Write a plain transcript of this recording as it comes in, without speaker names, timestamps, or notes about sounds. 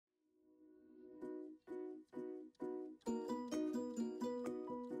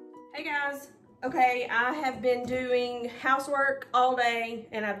Hey guys, okay, I have been doing housework all day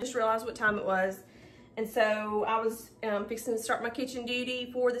and I've just realized what time it was. And so I was fixing to start my kitchen duty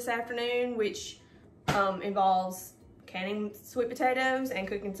for this afternoon, which involves canning sweet potatoes and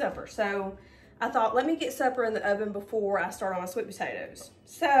cooking supper. So I thought, let me get supper in the oven before I start on my sweet potatoes.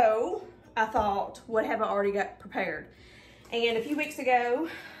 So I thought, what have I already got prepared? And a few weeks ago,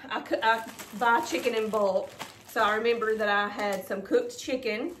 I buy chicken in bulk. So I remember that I had some cooked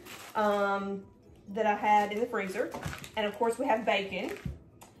chicken that I had in the freezer. And of course we have bacon.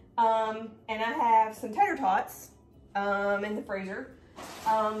 And I have some tater tots in the freezer,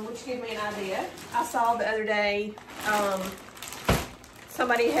 which gave me an idea. I saw the other day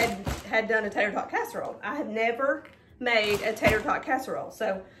somebody had done a tater tot casserole. I have never made a tater tot casserole.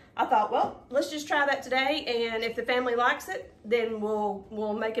 So I thought, well, let's just try that today. And if the family likes it, then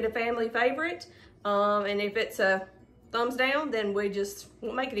we'll make it a family favorite. And if it's a thumbs down, then we just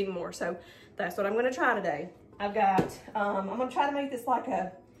won't make it anymore. So that's what I'm gonna try today. I've got, I'm gonna try to make this like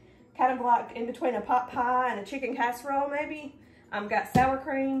a, kind of like in between a pot pie and a chicken casserole maybe. I've got sour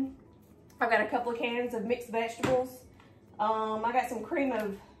cream. I've got a couple of cans of mixed vegetables. I got some cream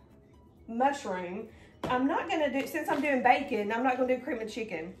of mushroom. I'm not gonna do, since I'm doing bacon, I'm not gonna do cream of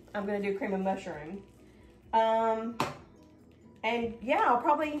chicken. I'm gonna do cream of mushroom. And yeah, I'll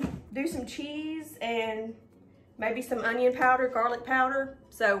probably do some cheese and maybe some onion powder, garlic powder.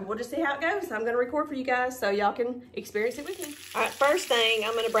 So we'll just see how it goes. I'm gonna record for you guys so y'all can experience it with me. All right, first thing,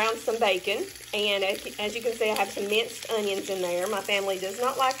 I'm gonna brown some bacon. And as you can see, I have some minced onions in there. My family does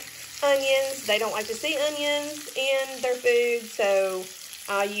not like onions. They don't like to see onions in their food. So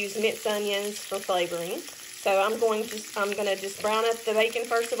I use minced onions for flavoring. So I'm gonna just brown up the bacon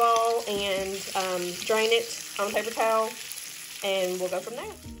first of all and drain it on a paper towel. And we'll go from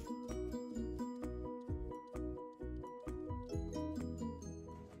there.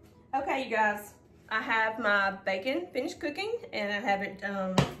 Okay, you guys, I have my bacon finished cooking and I have it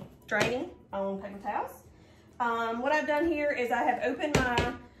draining on paper towels. What I've done here is I have opened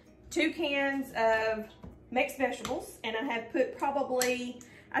my 2 cans of mixed vegetables and I have put probably,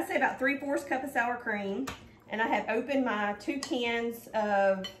 I'd say about 3/4 cup of sour cream. And I have opened my 2 cans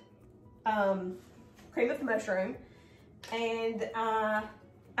of cream of mushroom. And I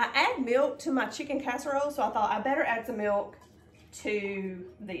add milk to my chicken casserole, so I thought I better add some milk to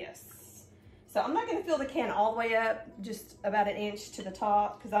this. So I'm not gonna fill the can all the way up, just about 1 inch to the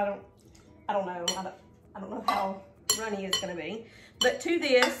top, because I don't know how runny it's gonna be. But to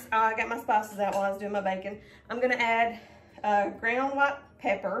this, I got my spices out while I was doing my bacon. I'm gonna add ground white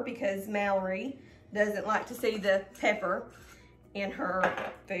pepper because Mallory doesn't like to see the pepper in her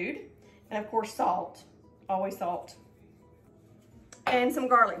food. And of course salt, always salt. And some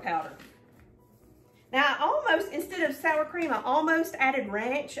garlic powder. Now I almost, instead of sour cream, I almost added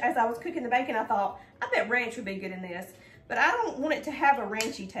ranch. As I was cooking the bacon, I thought, I bet ranch would be good in this. But I don't want it to have a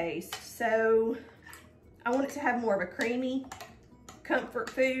ranchy taste. So I want it to have more of a creamy,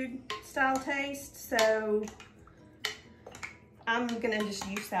 comfort food style taste. So I'm gonna just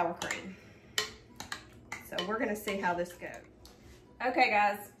use sour cream. So we're gonna see how this goes. Okay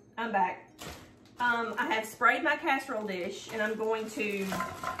guys, I'm back. I have sprayed my casserole dish and I'm going to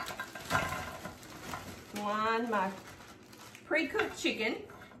line my pre-cooked chicken.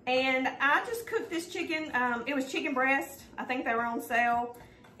 And I just cooked this chicken, it was chicken breast. I think they were on sale.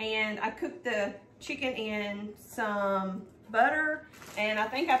 And I cooked the chicken in some butter. And I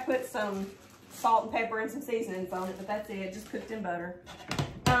think I put some salt and pepper and some seasonings on it, but that's it, just cooked in butter.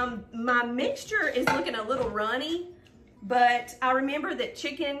 My mixture is looking a little runny. But I remember that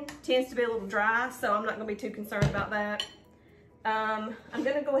chicken tends to be a little dry, so I'm not gonna be too concerned about that. I'm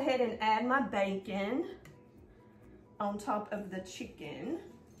gonna go ahead and add my bacon on top of the chicken.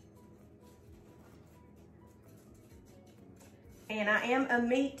 And I am a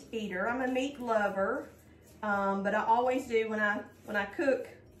meat eater, I'm a meat lover, but I always do when I cook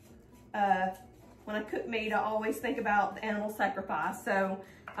meat, I always think about the animal sacrifice. So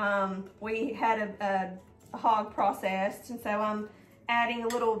we had a hog processed, and so I'm adding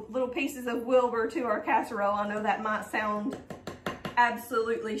little pieces of Wilbur to our casserole. I know that might sound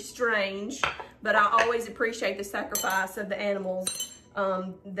absolutely strange, but I always appreciate the sacrifice of the animals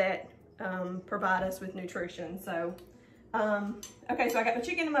that provide us with nutrition. So okay, so I got my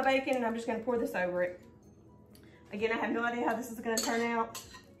chicken and my bacon and I'm just gonna pour this over it. Again, I have no idea how this is gonna turn out,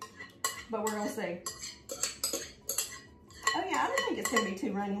 but we're gonna see. Oh yeah, I don't think it's gonna be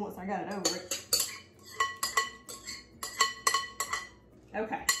too runny once I got it over it.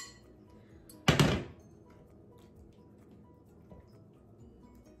 Okay.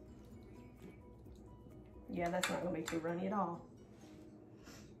 Yeah, that's not gonna be too runny at all.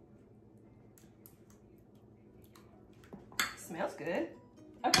 smells good.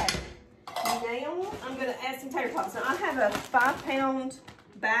 Okay, now I'm gonna add some tater tots. Now I have a 5-pound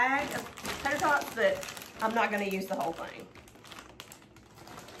bag of tater tots, but I'm not gonna use the whole thing.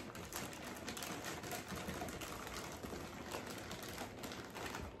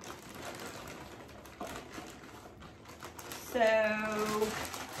 So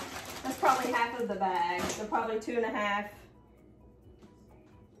that's probably half of the bag. So probably 2.5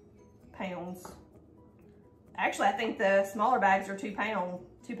 pounds. Actually, I think the smaller bags are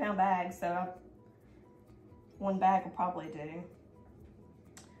 2-pound bags. So 1 bag will probably do.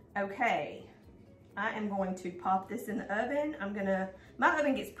 Okay, I am going to pop this in the oven. My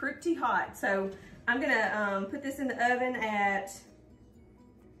oven gets pretty hot, so I'm gonna put this in the oven at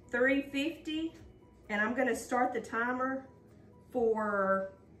 350, and I'm gonna start the timer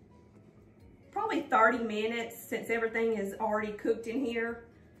for probably 30 minutes since everything is already cooked in here.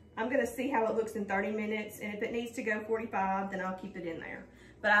 I'm gonna see how it looks in 30 minutes, and if it needs to go 45, then I'll keep it in there.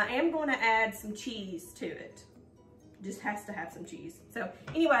 But I am gonna add some cheese to it. Just has to have some cheese. So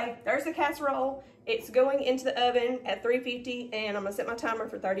anyway, there's the casserole. It's going into the oven at 350, and I'm gonna set my timer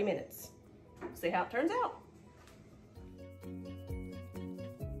for 30 minutes. See how it turns out.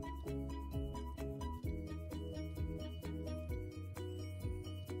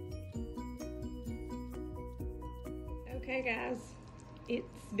 Okay guys,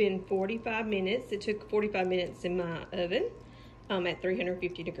 it's been 45 minutes. It took 45 minutes in my oven at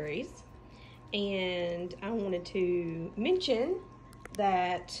 350 degrees. And I wanted to mention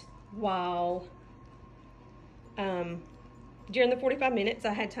that while during the 45 minutes,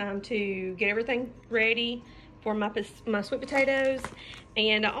 I had time to get everything ready for my sweet potatoes.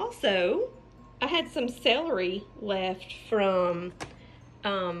 And I had some celery left from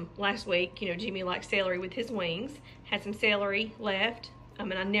last week. You know, Jimmy likes celery with his wings. Had some celery left. I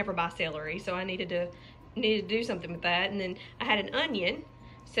mean, I never buy celery, so I needed to do something with that. And then I had an onion.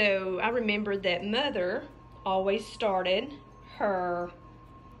 So I remembered that Mother always started her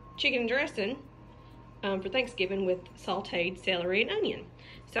chicken dressing for Thanksgiving with sauteed celery and onion.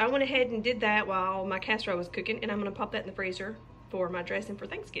 So I went ahead and did that while my casserole was cooking, and I'm gonna pop that in the freezer for my dressing for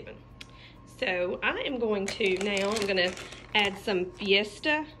Thanksgiving. So I am going to I'm gonna add some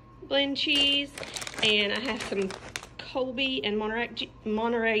Fiesta blend cheese, and I have some Colby and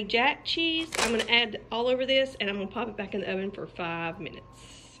Monterey Jack cheese. I'm gonna add all over this, and I'm gonna pop it back in the oven for 5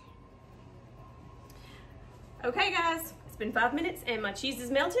 minutes. Okay guys, it's been 5 minutes and my cheese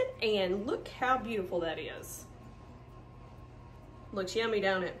is melted, and look how beautiful that is. Looks yummy,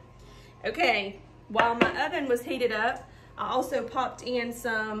 don't it? Okay, while my oven was heated up, I also popped in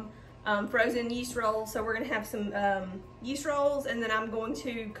some frozen yeast rolls. So we're gonna have some yeast rolls, and then I'm going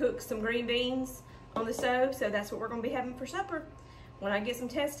to cook some green beans on the stove. So that's what we're gonna be having for supper. When I get some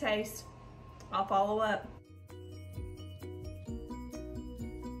taste, I'll follow up.